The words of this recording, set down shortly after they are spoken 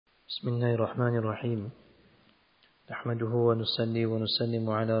بسم الله الرحمن الرحيم نحمده ونصلي ونسلم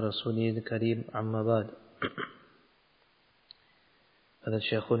على رسوله الكريم عما بعد حضرت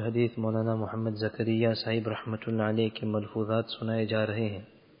شیخ الحدیث مولانا محمد زکریا صاحب رحمۃ اللہ علیہ کے ملفوظات سنائے جا رہے ہیں۔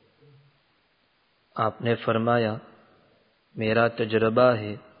 آپ نے فرمایا، میرا تجربہ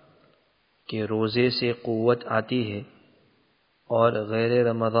ہے کہ روزے سے قوت آتی ہے اور غیر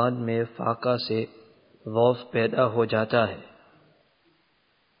رمضان میں فاقہ سے ضعف پیدا ہو جاتا ہے۔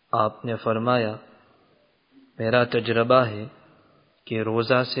 آپ نے فرمایا، میرا تجربہ ہے کہ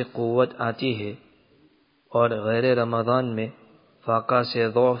روزہ سے قوت آتی ہے اور غیر رمضان میں فاقہ سے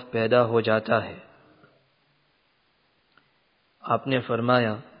ضعف پیدا ہو جاتا ہے۔ آپ نے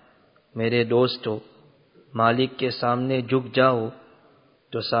فرمایا، میرے دوستو، مالک کے سامنے جھک جاؤ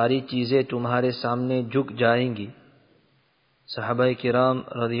تو ساری چیزیں تمہارے سامنے جھک جائیں گی۔ صحابہ کرام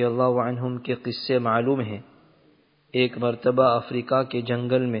رضی اللہ عنہم کے قصے معلوم ہیں۔ ایک مرتبہ افریقہ کے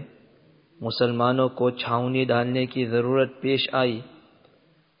جنگل میں مسلمانوں کو چھاؤنی ڈالنے کی ضرورت پیش آئی،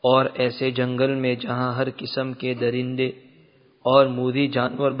 اور ایسے جنگل میں جہاں ہر قسم کے درندے اور موذی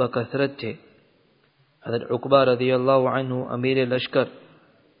جانور بکثرت تھے۔ حضرت عقبہ رضی اللہ عنہ امیر لشکر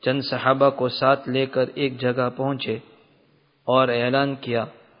چند صحابہ کو ساتھ لے کر ایک جگہ پہنچے اور اعلان کیا،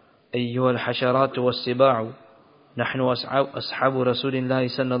 ایھا الحشرات والسباع نحن اصحاب رسول اللہ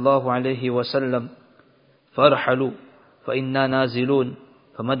صلی اللہ علیہ وسلم فرحلوا فإنا نازلون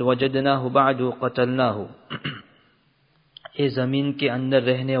فمن وجدناہ بعد قتلناہ۔ اے زمین کے اندر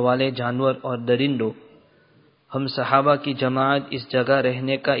رہنے والے جانور اور درندوں، ہم صحابہ کی جماعت اس جگہ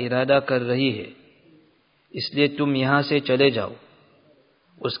رہنے کا ارادہ کر رہی ہے، اس لیے تم یہاں سے چلے جاؤ،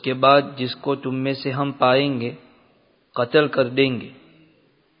 اس کے بعد جس کو تم میں سے ہم پائیں گے قتل کر دیں گے۔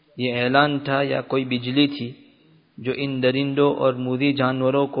 یہ اعلان تھا یا کوئی بجلی تھی جو ان درندوں اور موذی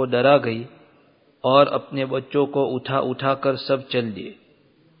جانوروں کو ڈرا گئی اور اپنے بچوں کو اٹھا اٹھا کر سب چل دیے۔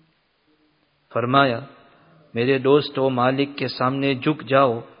 فرمایا، میرے دوستو، مالک کے سامنے جھک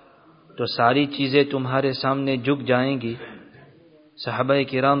جاؤ تو ساری چیزیں تمہارے سامنے جھک جائیں گی۔ صحابہ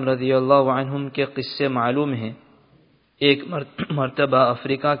کرام رضی اللہ عنہم کے قصے معلوم ہیں۔ ایک مرتبہ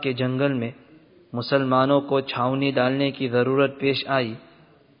افریقہ کے جنگل میں مسلمانوں کو چھاؤنی ڈالنے کی ضرورت پیش آئی،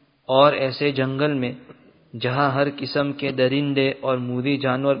 اور ایسے جنگل میں جہاں ہر قسم کے درندے اور موذی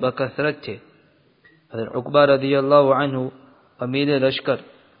جانور بکثرت تھے۔ حضرت عقبہ رضی اللہ عنہ امیر لشکر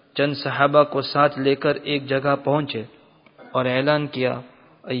چند صحابہ کو ساتھ لے کر ایک جگہ پہنچے اور اعلان کیا،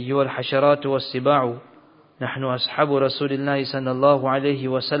 ایھا الحشرات والسباع نحن اصحاب رسول اللہ صلی اللہ علیہ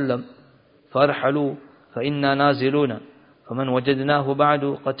وسلم فرحلوا فإنا نازلون فمن وجدناہ بعد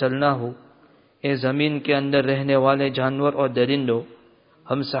قتلناہ۔ اے زمین کے اندر رہنے والے جانور اور درندوں،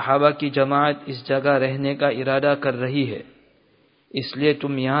 ہم صحابہ کی جماعت اس جگہ رہنے کا ارادہ کر رہی ہے، اس لیے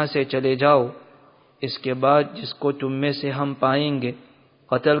تم یہاں سے چلے جاؤ، اس کے بعد جس کو تم میں سے ہم پائیں گے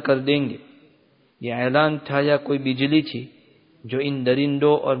قتل کر دیں گے۔ یہ اعلان تھا یا کوئی بجلی تھی جو ان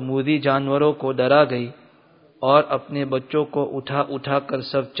درندوں اور موذی جانوروں کو ڈرا گئی اور اپنے بچوں کو اٹھا اٹھا کر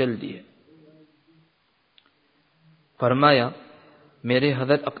سب چل دیے۔ فرمایا، میرے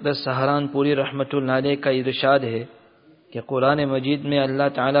حضرت اقدس سہارنپوری رحمۃ اللہ علیہ کا ارشاد ہے کہ قرآن مجید میں اللہ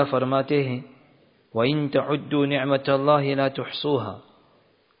تعالیٰ فرماتے ہیں، وَإِن تَعُدُّوا نِعْمَةَ اللَّهِ لَا تُحْصُوهَا،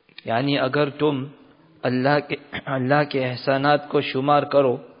 یعنی اگر تم اللہ کے احسانات کو شمار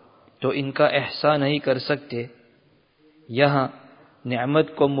کرو تو ان کا احصاء نہیں کر سکتے۔ یہاں نعمت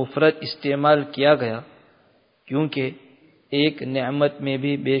کو مفرد استعمال کیا گیا کیونکہ ایک نعمت میں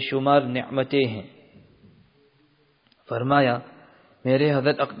بھی بے شمار نعمتیں ہیں۔ فرمایا، میرے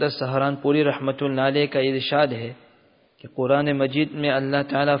حضرت اقدس سہارنپوری رحمۃ اللہ علیہ کا ارشاد ہے کہ قرآن مجید میں اللہ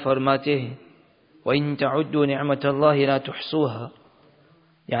تعالیٰ فرماتے ہیں، وَإِن تَعُدُّوا نِعْمَةَ اللَّهِ لَا تُحْصُوهَا،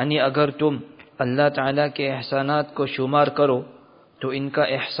 یعنی اگر تم اللہ تعالیٰ کے احسانات کو شمار کرو تو ان کا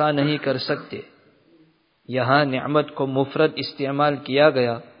احصاء نہیں کر سکتے۔ یہاں نعمت کو مفرد استعمال کیا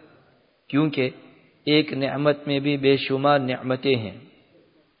گیا کیونکہ ایک نعمت میں بھی بے شمار نعمتیں ہیں۔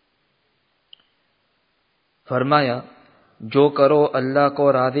 فرمایا، جو کرو اللہ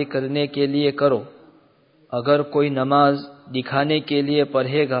کو راضی کرنے کے لیے کرو۔ اگر کوئی نماز دکھانے کے لیے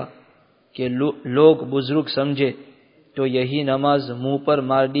پڑھے گا کہ لوگ بزرگ سمجھے تو یہی نماز منہ پر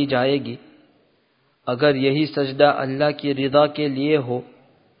مار دی جائے گی۔ اگر یہی سجدہ اللہ کی رضا کے لیے ہو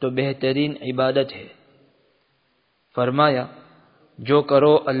تو بہترین عبادت ہے۔ فرمایا، جو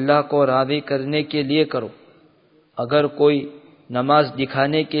کرو اللہ کو راضی کرنے کے لیے کرو۔ اگر کوئی نماز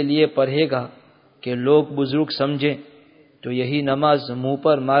دکھانے کے لیے پڑھے گا کہ لوگ بزرگ سمجھیں تو یہی نماز منہ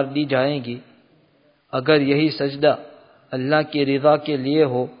پر مار دی جائے گی۔ اگر یہی سجدہ اللہ کی رضا کے لیے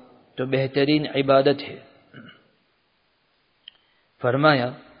ہو تو بہترین عبادت ہے۔ فرمایا،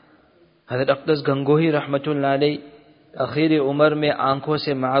 حضرت اقدس گنگوہی رحمۃ اللہ علیہ آخری عمر میں آنکھوں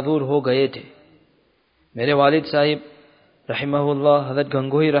سے معذور ہو گئے تھے۔ میرے والد صاحب رحمہ اللہ حضرت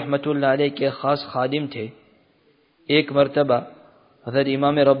گنگوہی رحمۃ اللہ علیہ کے خاص خادم تھے۔ ایک مرتبہ حضرت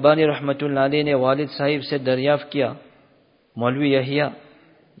امام ربانی رحمۃ اللہ علیہ نے والد صاحب سے دریافت کیا، مولوی یحییٰ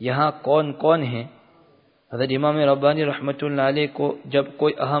یہاں کون کون ہیں؟ حضرت امام ربانی رحمۃ اللہ علیہ کو جب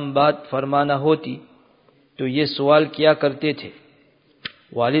کوئی اہم بات فرمانا ہوتی تو یہ سوال کیا کرتے تھے۔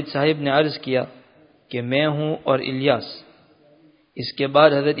 والد صاحب نے عرض کیا کہ میں ہوں اور الیاس۔ اس کے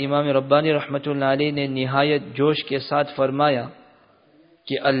بعد حضرت امام ربانی رحمۃ اللہ علیہ نے نہایت جوش کے ساتھ فرمایا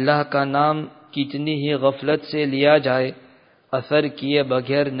کہ اللہ کا نام کتنی ہی غفلت سے لیا جائے اثر کیے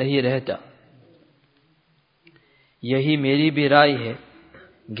بغیر نہیں رہتا۔ یہی میری بھی رائے ہے۔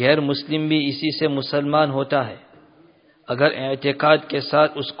 غیر مسلم بھی اسی سے مسلمان ہوتا ہے۔ اگر اعتقاد کے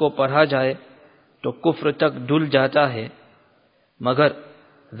ساتھ اس کو پڑھا جائے تو کفر تک ڈھل جاتا ہے، مگر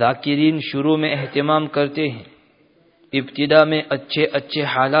ذاکرین شروع میں اہتمام کرتے ہیں، ابتدا میں اچھے اچھے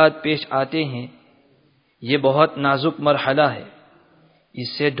حالات پیش آتے ہیں۔ یہ بہت نازک مرحلہ ہے،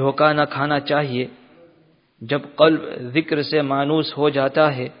 اس سے دھوکہ نہ کھانا چاہیے۔ جب قلب ذکر سے مانوس ہو جاتا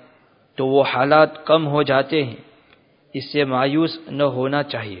ہے تو وہ حالات کم ہو جاتے ہیں، اس سے مایوس نہ ہونا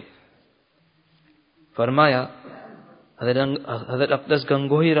چاہیے۔ فرمایا حضرت اقدس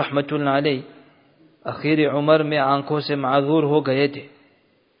گنگوہی رحمۃ اللہ علیہ آخری عمر میں آنکھوں سے معذور ہو گئے تھے۔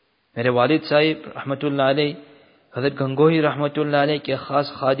 میرے والد صاحب رحمۃ اللہ علیہ حضرت گنگوہی رحمۃ اللہ علیہ کے خاص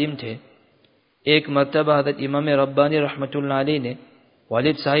خادم تھے۔ ایک مرتبہ حضرت امام ربانی رحمۃ اللہ علیہ نے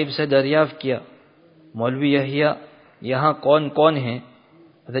والد صاحب سے دریافت کیا، مولوی یحییٰ یہاں کون کون ہیں؟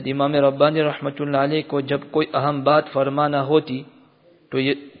 حضرت امام ربانی رحمۃ اللہ علیہ کو جب کوئی اہم بات فرمانا ہوتی تو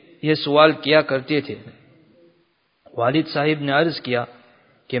یہ سوال کیا کرتے تھے۔ والد صاحب نے عرض کیا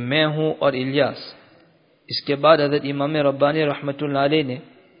کہ میں ہوں اور الیاس۔ اس کے بعد حضرت امام ربانی رحمۃ اللہ علیہ نے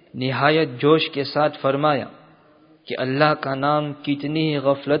نہایت جوش کے ساتھ فرمایا کہ اللہ کا نام کتنی ہی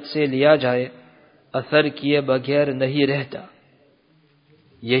غفلت سے لیا جائے اثر کیے بغیر نہیں رہتا۔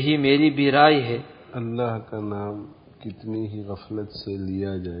 یہی میری بھی رائے ہے۔ اللہ کا نام کتنی ہی غفلت سے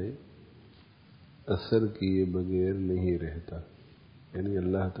لیا جائے اثر کیے بغیر نہیں رہتا، یعنی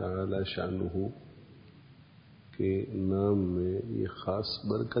اللہ تعالی شانہ کے نام میں یہ خاص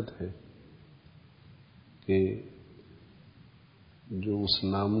برکت ہے کہ جو اس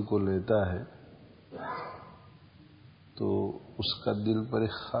نام کو لیتا ہے تو اس کا دل پر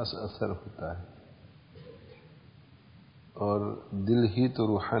ایک خاص اثر ہوتا ہے، اور دل ہی تو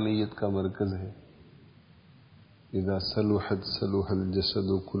روحانیت کا مرکز ہے۔ اذا صلحت صلح الجسد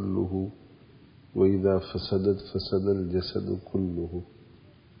كله واذا فسدت فسد الجسد كله۔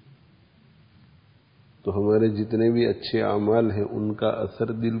 تو ہمارے جتنے بھی اچھے اعمال ہیں ان کا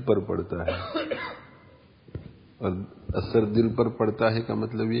اثر دل پر پڑتا ہے، اور اثر دل پر پڑتا ہے کا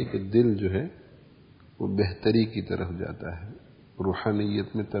مطلب یہ کہ دل جو ہے وہ بہتری کی طرف جاتا ہے،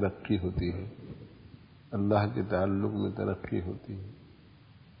 روحانیت میں ترقی ہوتی ہے، اللہ کے تعلق میں ترقی ہوتی ہے۔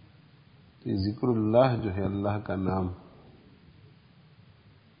 تو یہ ذکر اللہ جو ہے، اللہ کا نام،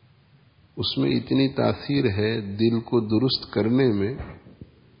 اس میں اتنی تاثیر ہے دل کو درست کرنے میں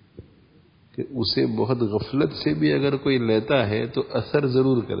کہ اسے بہت غفلت سے بھی اگر کوئی لیتا ہے تو اثر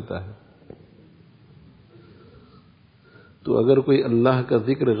ضرور کرتا ہے۔ تو اگر کوئی اللہ کا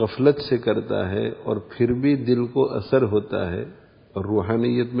ذکر غفلت سے کرتا ہے اور پھر بھی دل کو اثر ہوتا ہے اور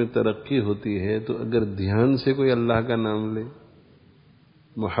روحانیت میں ترقی ہوتی ہے، تو اگر دھیان سے کوئی اللہ کا نام لے،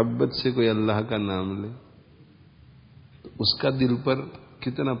 محبت سے کوئی اللہ کا نام لے، تو اس کا دل پر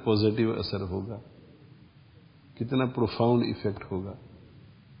کتنا پازیٹیو اثر ہوگا، کتنا پروفاؤنڈ ایفیکٹ ہوگا۔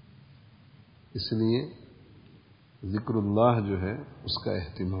 اس لیے ذکر اللہ جو ہے اس کا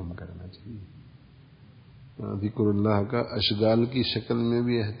اہتمام کرنا چاہیے، ذکر اللہ کا اشغال کی شکل میں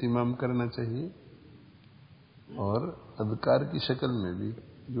بھی اہتمام کرنا چاہیے اور اذکار کی شکل میں بھی،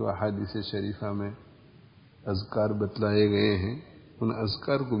 جو احادیث شریفہ میں اذکار بتلائے گئے ہیں ان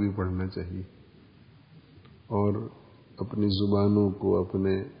اذکار کو بھی پڑھنا چاہیے، اور اپنی زبانوں کو،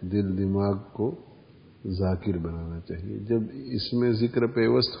 اپنے دل دماغ کو ذاکر بنانا چاہیے۔ جب اس میں ذکر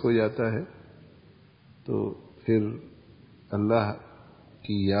پیوست ہو جاتا ہے تو پھر اللہ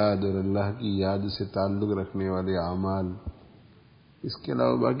کی یاد اور اللہ کی یاد سے تعلق رکھنے والے اعمال، اس کے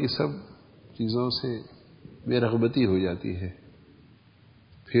علاوہ باقی سب چیزوں سے بے رغبتی ہو جاتی ہے،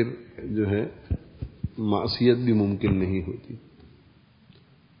 پھر جو ہے معصیت بھی ممکن نہیں ہوتی۔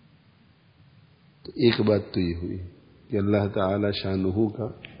 تو ایک بات تو یہ ہوئی کہ اللہ تعالی شانہ کا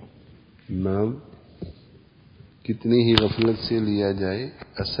نام کتنی ہی غفلت سے لیا جائے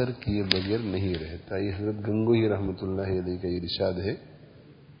اثر کیے بغیر نہیں رہتا۔ یہ حضرت گنگوہی رحمۃ اللہ علیہ کا ارشاد ہے،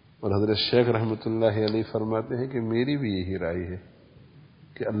 اور حضرت شیخ رحمۃ اللہ علیہ فرماتے ہیں کہ میری بھی یہی رائے ہے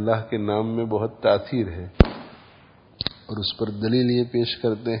کہ اللہ کے نام میں بہت تاثیر ہے، اور اس پر دلیل یہ پیش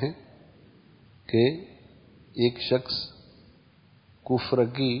کرتے ہیں کہ ایک شخص کفر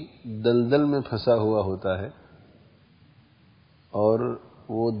کی دلدل میں پھنسا ہوا ہوتا ہے اور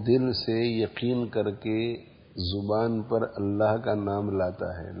وہ دل سے یقین کر کے زبان پر اللہ کا نام لاتا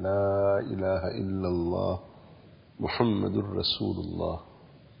ہے، لا الہ الا اللہ محمد الرسول اللہ،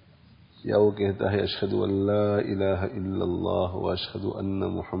 یا وہ کہتا ہے اشہد ان لا الہ الا اللہ واشہد ان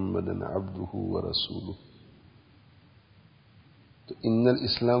محمدا عبدہ ورسولہ، تو ان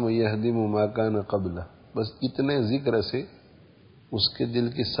الاسلام یہدم ما کان قبلہ، بس اتنے ذکر سے اس کے دل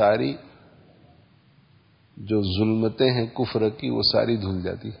کی ساری جو ظلمتیں ہیں کفر کی وہ ساری دھل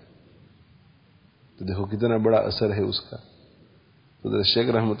جاتی ہے۔ تو دیکھو کتنا بڑا اثر ہے اس کا۔ تو شیخ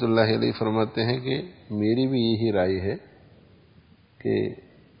رحمۃ اللہ علیہ فرماتے ہیں کہ میری بھی یہی رائے ہے کہ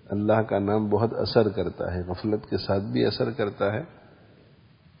اللہ کا نام بہت اثر کرتا ہے، غفلت کے ساتھ بھی اثر کرتا ہے،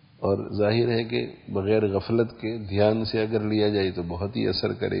 اور ظاہر ہے کہ بغیر غفلت کے دھیان سے اگر لیا جائے تو بہت ہی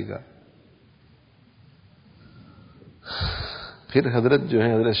اثر کرے گا۔ پھر حضرت جو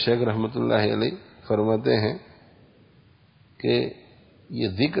ہے حضرت شیخ رحمۃ اللہ علیہ فرماتے ہیں کہ یہ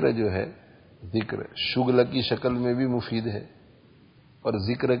ذکر جو ہے، ذکر شغل کی شکل میں بھی مفید ہے اور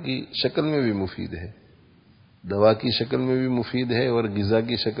ذکر کی شکل میں بھی مفید ہے، دوا کی شکل میں بھی مفید ہے اور غذا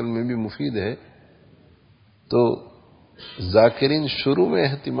کی شکل میں بھی مفید ہے۔ تو ذاکرین شروع میں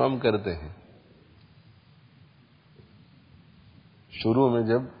اہتمام کرتے ہیں، شروع میں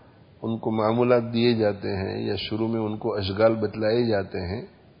جب ان کو معمولات دیے جاتے ہیں یا شروع میں ان کو اشغال بتلائے جاتے ہیں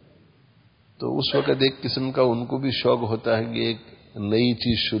تو اس وقت ایک قسم کا ان کو بھی شوق ہوتا ہے کہ ایک نئی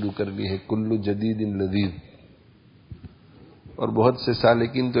چیز شروع کرنی ہے، کل جدید لذیذ۔ اور بہت سے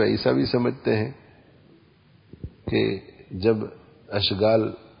سالکین تو ایسا بھی سمجھتے ہیں کہ جب اشغال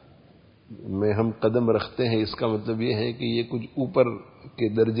میں ہم قدم رکھتے ہیں اس کا مطلب یہ ہے کہ یہ کچھ اوپر کے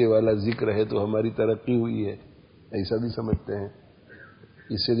درجے والا ذکر ہے تو ہماری ترقی ہوئی ہے، ایسا بھی سمجھتے ہیں،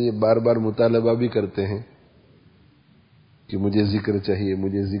 اسی لیے بار بار مطالبہ بھی کرتے ہیں کہ مجھے ذکر چاہیے،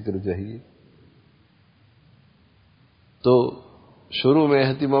 مجھے ذکر چاہیے۔ تو شروع میں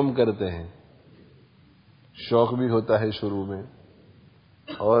اہتمام کرتے ہیں، شوق بھی ہوتا ہے شروع میں،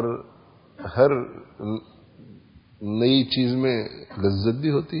 اور ہر نئی چیز میں لذت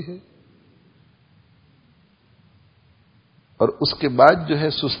بھی ہوتی ہے، اور اس کے بعد جو ہے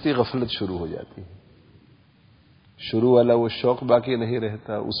سستی غفلت شروع ہو جاتی ہے۔ شروع والا وہ شوق باقی نہیں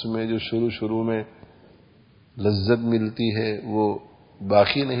رہتا، اس میں جو شروع میں لذت ملتی ہے وہ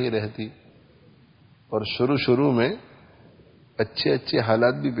باقی نہیں رہتی، اور شروع میں اچھے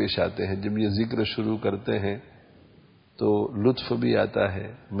حالات بھی پیش آتے ہیں۔ جب یہ ذکر شروع کرتے ہیں تو لطف بھی آتا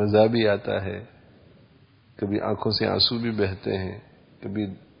ہے، مزہ بھی آتا ہے، کبھی آنکھوں سے آنسو بھی بہتے ہیں، کبھی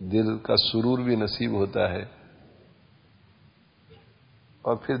دل کا سرور بھی نصیب ہوتا ہے،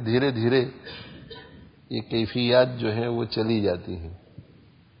 اور پھر دھیرے دھیرے یہ کیفیات جو ہیں وہ چلی جاتی ہیں،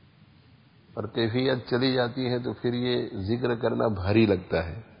 اور کیفیت چلی جاتی ہے تو پھر یہ ذکر کرنا بھاری لگتا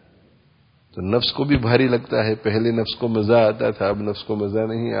ہے، تو نفس کو بھی بھاری لگتا ہے۔ پہلے نفس کو مزہ آتا تھا، اب نفس کو مزہ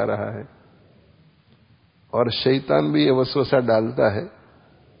نہیں آ رہا ہے، اور شیطان بھی یہ وسوسہ ڈالتا ہے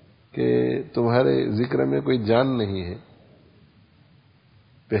کہ تمہارے ذکر میں کوئی جان نہیں ہے،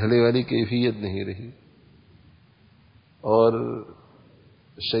 پہلے والی کیفیت نہیں رہی، اور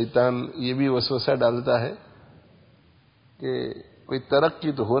شیطان یہ بھی وسوسہ ڈالتا ہے کہ کوئی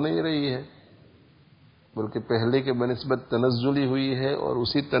ترقی تو ہو نہیں رہی ہے، بلکہ پہلے کے بنسبت تنزلی ہوئی ہے، اور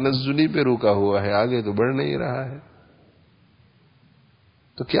اسی تنزلی پہ رکا ہوا ہے، آگے تو بڑھ نہیں رہا ہے،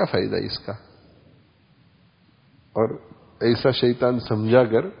 تو کیا فائدہ اس کا؟ اور ایسا شیطان سمجھا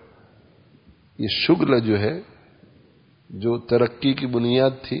کر یہ شغل جو ہے، جو ترقی کی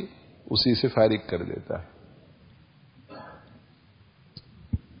بنیاد تھی، اسی سے فارغ کر دیتا ہے۔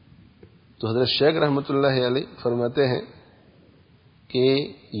 تو حضرت شیخ رحمۃ اللہ علیہ فرماتے ہیں کہ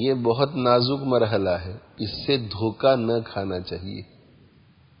یہ بہت نازک مرحلہ ہے، اس سے دھوکہ نہ کھانا چاہیے۔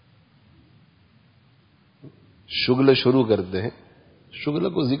 شغل شروع کرتے ہیں، شغل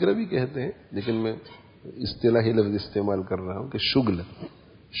کو ذکر بھی کہتے ہیں لیکن میں اصطلاحی لفظ استعمال کر رہا ہوں کہ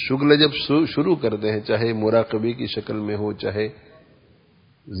شغل جب شروع کرتے ہیں، چاہے مراقبے کی شکل میں ہو، چاہے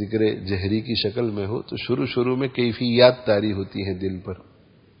ذکر جہری کی شکل میں ہو، تو شروع میں کیفیات طاری ہوتی ہیں دل پر،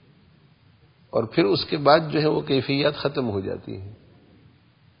 اور پھر اس کے بعد جو ہے وہ کیفیات ختم ہو جاتی ہیں،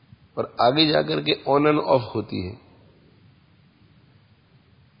 اور آگے جا کر کے آن اینڈ آف ہوتی ہے۔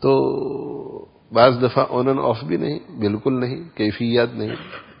 تو بعض دفعہ آن اینڈ آف بھی نہیں، بالکل نہیں، کیفیات نہیں۔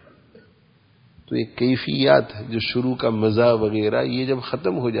 تو یہ کیفیات جو شروع کا مزہ وغیرہ یہ جب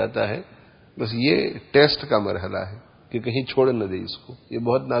ختم ہو جاتا ہے، بس یہ ٹیسٹ کا مرحلہ ہے کہ کہیں چھوڑ نہ دے اس کو، یہ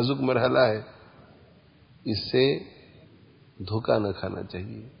بہت نازک مرحلہ ہے، اس سے دھوکہ نہ کھانا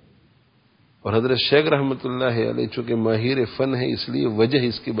چاہیے۔ اور حضرت شیخ رحمۃ اللہ علیہ چونکہ ماہر فن ہے اس لیے وجہ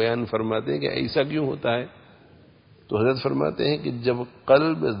اس کی بیان فرماتے ہیں کہ ایسا کیوں ہوتا ہے. تو حضرت فرماتے ہیں کہ جب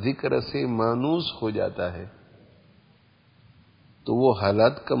قلب ذکر سے مانوس ہو جاتا ہے تو وہ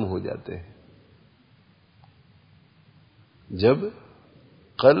حالات کم ہو جاتے ہیں. جب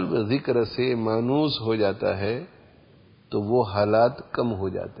قلب ذکر سے مانوس ہو جاتا ہے تو وہ حالات کم ہو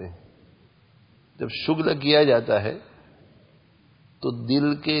جاتے ہیں. جب شغل کیا جاتا ہے تو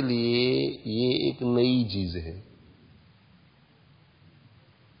دل کے لیے یہ ایک نئی چیز ہے،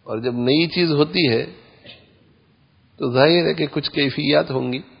 اور جب نئی چیز ہوتی ہے تو ظاہر ہے کہ کچھ کیفیات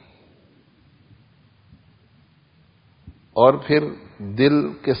ہوں گی، اور پھر دل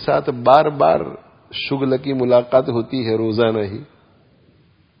کے ساتھ بار بار شغل کی ملاقات ہوتی ہے روزانہ ہی،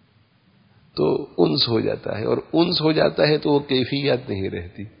 تو انس ہو جاتا ہے، اور انس ہو جاتا ہے تو وہ کیفیت نہیں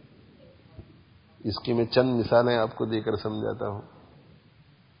رہتی. اس کی میں چند مثالیں آپ کو دے کر سمجھاتا ہوں.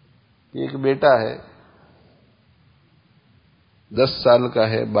 ایک بیٹا ہے، 10 سال کا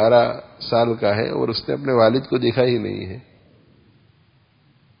ہے، 12 سال کا ہے، اور اس نے اپنے والد کو دیکھا ہی نہیں ہے.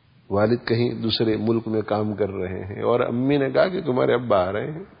 والد کہیں دوسرے ملک میں کام کر رہے ہیں، اور امی نے کہا کہ تمہارے ابا آ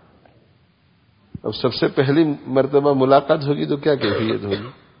رہے ہیں. اب سب سے پہلی مرتبہ ملاقات ہوگی تو کیا کیفیت ہوگی؟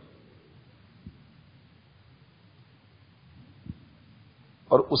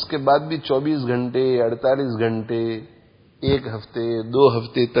 اور اس کے بعد بھی 24 گھنٹے، 48 گھنٹے، 1 ہفتے، 2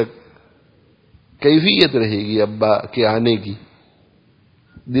 ہفتے تک کیفیت رہے گی ابا کے آنے کی.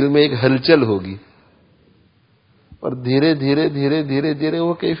 دل میں ایک ہلچل ہوگی، اور دھیرے دھیرے دھیرے دھیرے دھیرے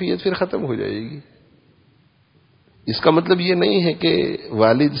وہ کیفیت پھر ختم ہو جائے گی. اس کا مطلب یہ نہیں ہے کہ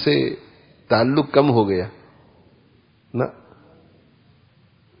والد سے تعلق کم ہو گیا، نہ،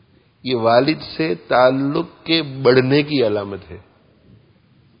 یہ والد سے تعلق کے بڑھنے کی علامت ہے.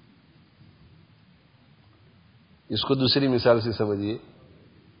 اس کو دوسری مثال سے سمجھیے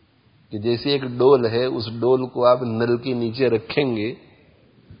کہ جیسے ایک ڈول ہے، اس ڈول کو آپ نل کے نیچے رکھیں گے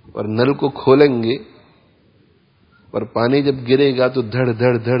اور نل کو کھولیں گے، اور پانی جب گرے گا تو دھڑ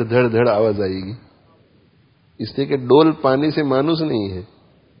دھڑ دھڑ دھڑ دھڑ آواز آئے گی. اس لیے کہ ڈول پانی سے مانوس نہیں ہے،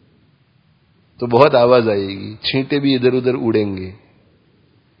 تو بہت آواز آئے گی، چھینٹے بھی ادھر ادھر اڑیں گے.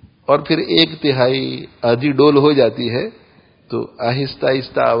 اور پھر 1/3 آدھی ڈول ہو جاتی ہے تو آہستہ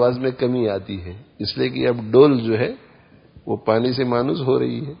آہستہ آواز میں کمی آتی ہے، اس لیے کہ اب ڈول جو ہے وہ پانی سے مانوس ہو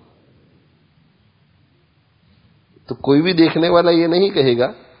رہی ہے. تو کوئی بھی دیکھنے والا یہ نہیں کہے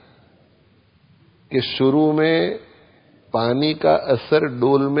گا کہ شروع میں پانی کا اثر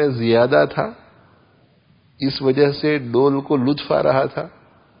ڈول میں زیادہ تھا، اس وجہ سے ڈول کو لطف آ رہا تھا،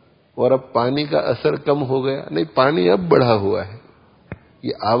 اور اب پانی کا اثر کم ہو گیا. نہیں، پانی اب بڑھا ہوا ہے.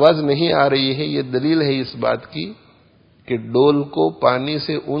 یہ آواز نہیں آ رہی ہے، یہ دلیل ہے اس بات کی کہ ڈول کو پانی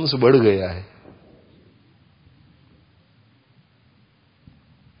سے انس بڑھ گیا ہے.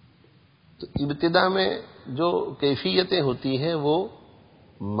 تو ابتدا میں جو کیفیتیں ہوتی ہیں وہ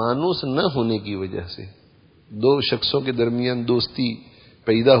مانوس نہ ہونے کی وجہ سے، 2 شخصوں کے درمیان دوستی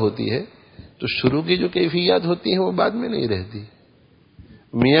پیدا ہوتی ہے، تو شروع کی جو کیفیات ہوتی ہیں وہ بعد میں نہیں رہتی.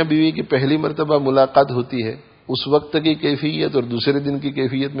 میاں بیوی کی پہلی مرتبہ ملاقات ہوتی ہے، اس وقت کی کیفیت اور دوسرے دن کی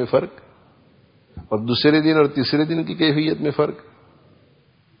کیفیت میں فرق، اور دوسرے دن اور تیسرے دن کی کیفیت میں فرق.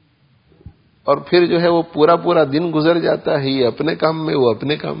 اور پھر جو ہے وہ پورا دن گزر جاتا ہے، یہ اپنے کام میں، وہ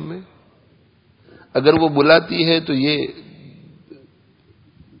اپنے کام میں. اگر وہ بلاتی ہے تو یہ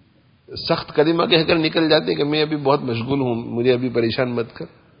سخت کلمہ کہہ کر نکل جاتے کہ میں ابھی بہت مشغول ہوں، مجھے ابھی پریشان مت کر.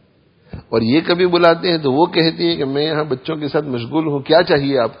 اور یہ کبھی بلاتے ہیں تو وہ کہتی ہے کہ میں یہاں بچوں کے ساتھ مشغول ہوں، کیا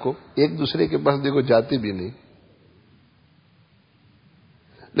چاہیے آپ کو. ایک دوسرے کے پاس دیکھو جاتے بھی نہیں.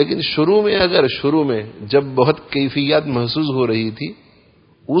 لیکن شروع میں جب بہت کیفیات محسوس ہو رہی تھی،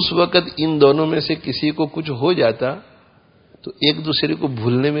 اس وقت ان دونوں میں سے کسی کو کچھ ہو جاتا تو ایک دوسرے کو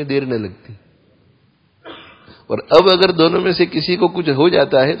بھولنے میں دیر نہ لگتی. اور اب اگر دونوں میں سے کسی کو کچھ ہو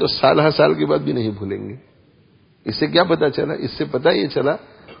جاتا ہے تو سال ہر سال کے بعد بھی نہیں بھولیں گے. اس سے کیا پتا چلا؟ اس سے پتا یہ چلا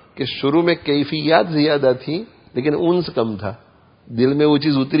کہ شروع میں کیفیات زیادہ تھیں لیکن انس کم تھا، دل میں وہ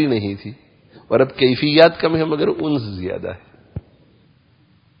چیز اتری نہیں تھی. اور اب کیفیات کم ہے مگر انس زیادہ ہے.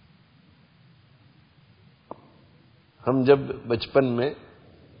 ہم جب بچپن میں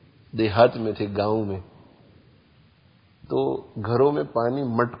دیہات میں تھے، گاؤں میں، تو گھروں میں پانی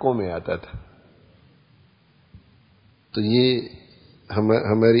مٹکوں میں آتا تھا. تو یہ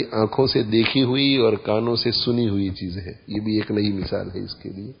ہماری آنکھوں سے دیکھی ہوئی اور کانوں سے سنی ہوئی چیز ہے. یہ بھی ایک نئی مثال ہے اس کے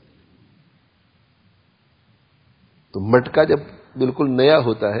لیے. تو مٹکا جب بالکل نیا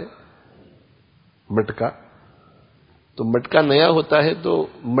ہوتا ہے، مٹکا نیا ہوتا ہے تو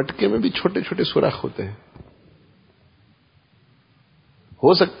مٹکے میں بھی چھوٹے چھوٹے سوراخ ہوتے ہیں.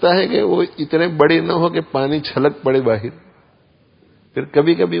 ہو سکتا ہے کہ وہ اتنے بڑے نہ ہو کہ پانی چھلک پڑے باہر، پھر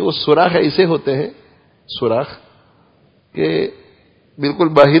کبھی کبھی وہ سوراخ ایسے ہوتے ہیں، سوراخ کہ بالکل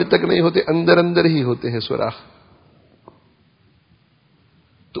باہر تک نہیں ہوتے، اندر اندر ہی ہوتے ہیں سوراخ.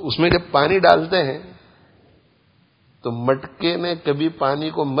 تو اس میں جب پانی ڈالتے ہیں تو مٹکے نے کبھی پانی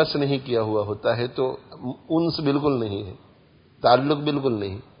کو مس نہیں کیا ہوا ہوتا ہے، تو انس بالکل نہیں ہے، تعلق بالکل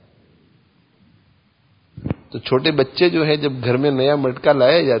نہیں. تو چھوٹے بچے جو ہے جب گھر میں نیا مٹکا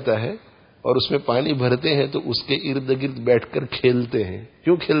لایا جاتا ہے اور اس میں پانی بھرتے ہیں تو اس کے ارد گرد بیٹھ کر کھیلتے ہیں.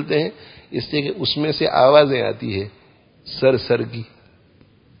 کیوں کھیلتے ہیں؟ اس لیے کہ اس میں سے آوازیں آتی ہے سر سر کی،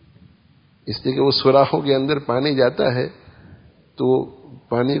 اس لیے کہ وہ سوراخوں کے اندر پانی جاتا ہے تو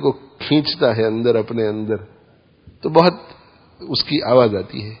پانی کو کھینچتا ہے اندر اپنے اندر، تو بہت اس کی آواز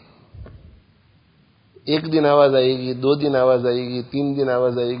آتی ہے. ایک دن آواز آئے گی، 2 دن آواز آئے گی، 3 دن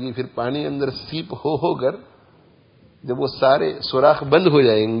آواز آئے گی، پھر پانی اندر سیپ ہو کر جب وہ سارے سوراخ بند ہو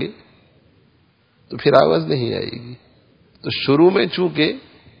جائیں گے تو پھر آواز نہیں آئے گی. تو شروع میں چونکہ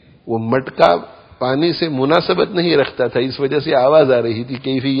وہ مٹکا پانی سے مناسبت نہیں رکھتا تھا، اس وجہ سے آواز آ رہی تھی،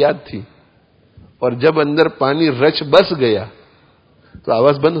 کیفیت تھی، اور جب اندر پانی رچ بس گیا تو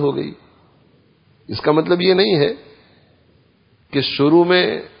آواز بند ہو گئی. اس کا مطلب یہ نہیں ہے کہ شروع میں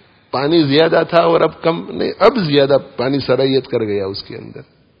پانی زیادہ تھا اور اب کم نہیں، اب زیادہ پانی سرائیت کر گیا اس کے اندر.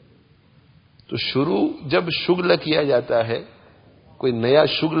 تو شروع جب شغل کیا جاتا ہے، کوئی نیا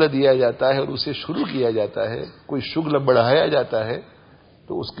شغل دیا جاتا ہے اور اسے شروع کیا جاتا ہے، کوئی شغل بڑھایا جاتا ہے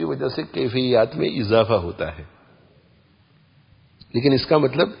تو اس کی وجہ سے کیفیات میں اضافہ ہوتا ہے. لیکن اس کا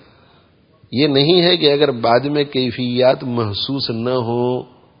مطلب یہ نہیں ہے کہ اگر بعد میں کیفیات محسوس نہ ہو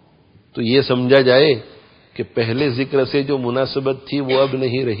تو یہ سمجھا جائے کہ پہلے ذکر سے جو مناسبت تھی وہ اب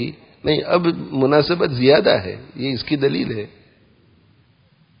نہیں رہی. نہیں، اب مناسبت زیادہ ہے، یہ اس کی دلیل ہے.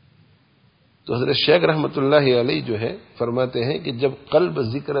 تو حضرت شیخ رحمۃ اللہ علیہ جو ہے فرماتے ہیں کہ جب قلب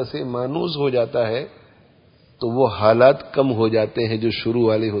ذکر سے مانوس ہو جاتا ہے تو وہ حالات کم ہو جاتے ہیں جو شروع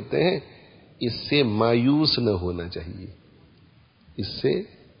والے ہوتے ہیں. اس سے مایوس نہ ہونا چاہیے، اس سے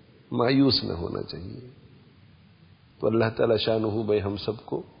مایوس نہ ہونا چاہیے. تو اللہ تعالی شانہ بھائی ہم سب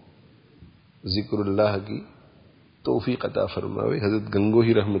کو ذکر اللہ کی توفیق عطا فرماوے. حضرت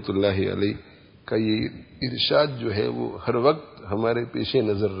گنگوہی رحمۃ اللہ علیہ کا یہ ارشاد جو ہے وہ ہر وقت ہمارے پیش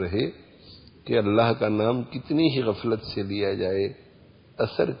نظر رہے کہ اللہ کا نام کتنی ہی غفلت سے لیا جائے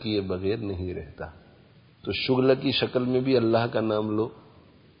اثر کیے بغیر نہیں رہتا. تو شغل کی شکل میں بھی اللہ کا نام لو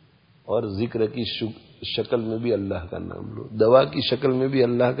اور ذکر کی شکل میں بھی اللہ کا نام لو، دوا کی شکل میں بھی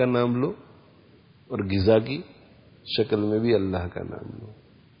اللہ کا نام لو اور غذا کی شکل میں بھی اللہ کا نام لو.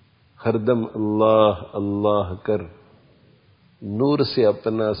 ہر دم اللہ اللہ کر، نور سے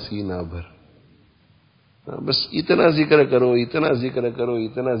اپنا سینہ بھر. بس اتنا ذکر کرو، اتنا ذکر کرو،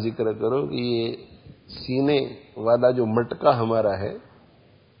 اتنا ذکر کرو کہ یہ سینے والا جو مٹکا ہمارا ہے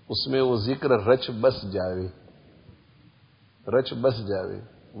اس میں وہ ذکر رچ بس جاوے، رچ بس جاوے.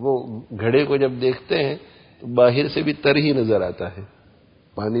 وہ گھڑے کو جب دیکھتے ہیں تو باہر سے بھی تر ہی نظر آتا ہے.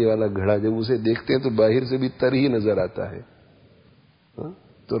 پانی والا گھڑا جب اسے دیکھتے ہیں تو باہر سے بھی تر ہی نظر آتا ہے.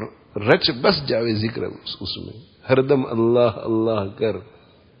 تو رچ بس جاوے ذکر اس میں. ہر دم اللہ اللہ کر،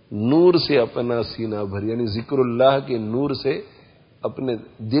 نور سے اپنا سینہ بھر، یعنی ذکر اللہ کے نور سے اپنے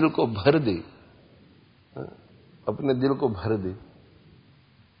دل کو بھر دے، اپنے دل کو بھر دے.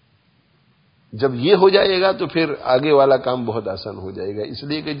 جب یہ ہو جائے گا تو پھر آگے والا کام بہت آسان ہو جائے گا. اس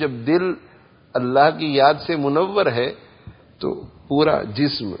لیے کہ جب دل اللہ کی یاد سے منور ہے تو پورا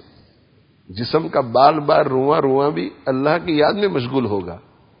جسم کا بال بال رواں رواں بھی اللہ کی یاد میں مشغول ہوگا.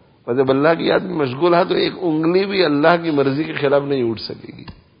 اور جب اللہ کی یاد میں مشغول ہے تو ایک انگلی بھی اللہ کی مرضی کے خلاف نہیں اٹھ سکے گی.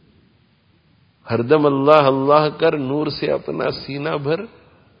 ہر دم اللہ اللہ کر، نور سے اپنا سینہ بھر،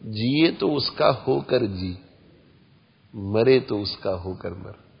 جیے تو اس کا ہو کر جی، مرے تو اس کا ہو کر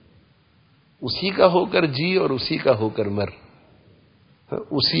مر. اسی کا ہو کر جی اور اسی کا ہو کر مر.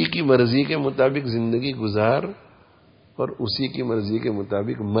 اسی کی مرضی کے مطابق زندگی گزار اور اسی کی مرضی کے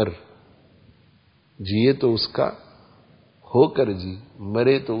مطابق مر. جیے تو اس کا ہو کر جی،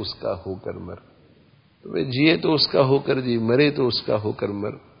 مرے تو اس کا ہو کر مر. تو جیے تو اس کا ہو کر جی، مرے تو اس کا ہو کر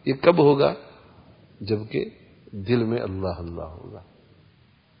مر. یہ کب ہوگا؟ جبکہ دل میں اللہ اللہ ہوگا.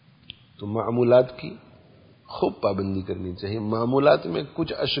 تو معمولات کی خوب پابندی کرنی چاہیے. معمولات میں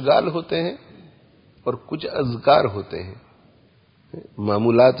کچھ اشغال ہوتے ہیں اور کچھ اذکار ہوتے ہیں.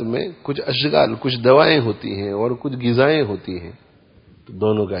 معمولات میں کچھ اشغال، کچھ دوائیں ہوتی ہیں اور کچھ غذائیں ہوتی ہیں. تو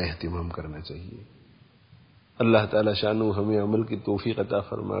دونوں کا اہتمام کرنا چاہیے. اللہ تعالی شانہ ہمیں عمل کی توفیق عطا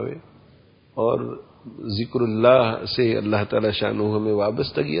فرماوے اور ذکر اللہ سے اللہ تعالی شانہ ہمیں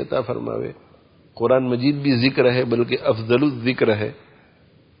وابستگی عطا فرماوے. قرآن مجید بھی ذکر ہے بلکہ افضل الذکر ہے.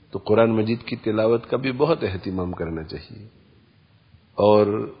 تو قرآن مجید کی تلاوت کا بھی بہت اہتمام کرنا چاہیے اور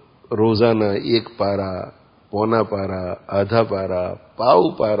روزانہ ایک پارہ पौना पारा, आधा पारा, पाव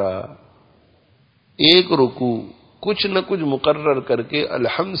पारा, एक रुकू, कुछ न कुछ मुकर्रर करके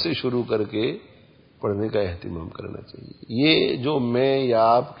अलहम्द से शुरू करके पढ़ने का एहतिमाम करना चाहिए। ये जो मैं या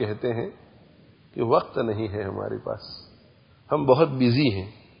आप कहते हैं कि वक्त नहीं है हमारे पास, हम बहुत बिजी हैं,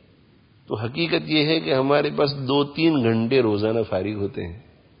 तो हकीकत ये है कि हमारे पास 2-3 घंटे रोजाना फारिग होते हैं,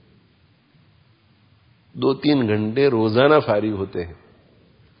 2-3 घंटे रोजाना फारिग होते हैं,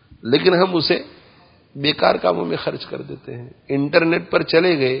 लेकिन हम उसे बेकार कामों में खर्च कर देते हैं। इंटरनेट पर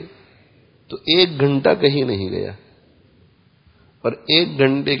चले गए तो 1 घंटा कहीं नहीं गया, और 1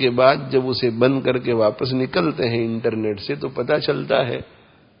 घंटे के बाद जब उसे बंद करके वापस निकलते हैं इंटरनेट से, तो पता चलता है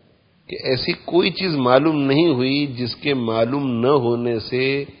कि ऐसी कोई चीज मालूम नहीं हुई जिसके मालूम न होने से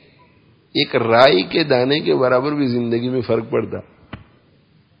एक राई के दाने के बराबर भी जिंदगी में फर्क पड़ता।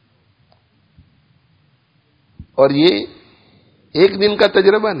 और ये एक दिन का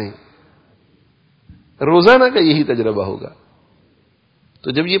तजर्बा नहीं, रोजाना का यही तजर्बा होगा।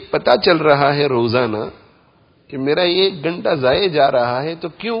 तो जब ये पता चल रहा है रोजाना कि मेरा 1 घंटा जाए जा रहा है, तो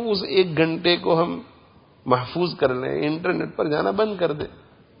क्यों उस 1 घंटे को हम महफूज कर लें, इंटरनेट पर जाना बंद कर दें,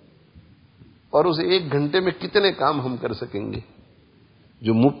 और उस 1 घंटे में कितने काम हम कर सकेंगे।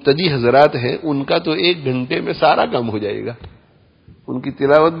 जो मुब्तदी हजरात हैं उनका तो 1 घंटे में सारा काम हो जाएगा, उनकी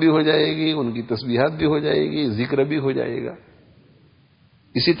तिलावत भी हो जाएगी, उनकी तस्बीहात भी हो जाएगी, जिक्र भी हो जाएगा।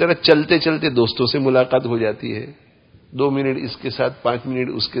 इसी तरह चलते चलते दोस्तों से मुलाकात हो जाती है, 2 मिनट इसके साथ, 5 मिनट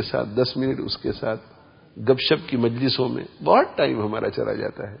उसके साथ, 10 मिनट उसके साथ, गपशप की मजलिसों में बहुत टाइम हमारा चला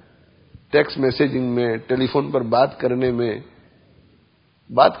जाता है। टेक्स्ट मैसेजिंग में, टेलीफोन पर बात करने में,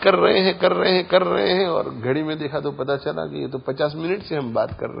 बात कर रहे हैं और घड़ी में देखा तो पता चला कि ये तो 50 मिनट से हम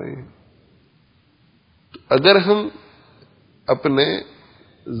बात कर रहे हैं। तो अगर हम अपने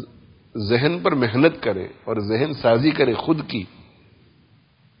जहन पर मेहनत करें और जहन साजी करें खुद की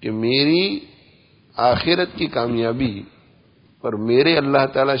कि मेरी आखिरत की कामयाबी और मेरे अल्लाह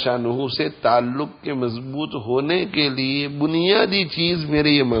ताला शानहू से ताल्लुक के मजबूत होने के लिए बुनियादी चीज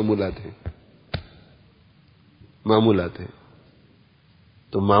मेरे ये मामूलात हैं,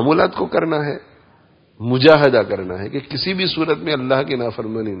 तो मामूलात को करना है, मुजाहदा करना है कि किसी भी सूरत में अल्लाह की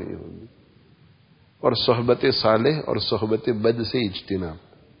नाफरमानी नहीं होगी, और सोहबत सालेह और सोहबत बद से इज्तिनाब,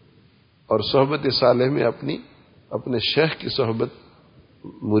 और सोहबत सालेह में अपने शेख की सोहबत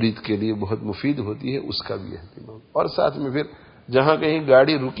मुरीद के लिए बहुत मुफीद होती है, उसका भी एहतिमाम। और साथ में फिर जहां कहीं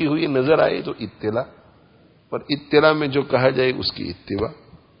गाड़ी रुकी हुई नजर आए तो इत्तिला, और इत्तिला में जो कहा जाए उसकी इत्तिबा।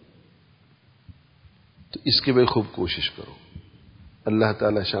 तो इसकी भाई खूब कोशिश करो। अल्लाह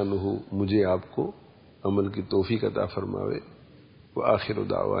ताला शानुहु मुझे आपको अमल की तौफीक अता फरमावे। व आखिरु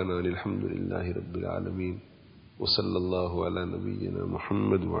दावाना अल्हम्दुलिल्लाहि रब्बिल आलमीन व सल्लल्लाहु अला नबिय्यिना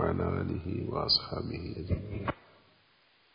मुहम्मद व अला आलिहि व अस्हाबिहि अजमईन।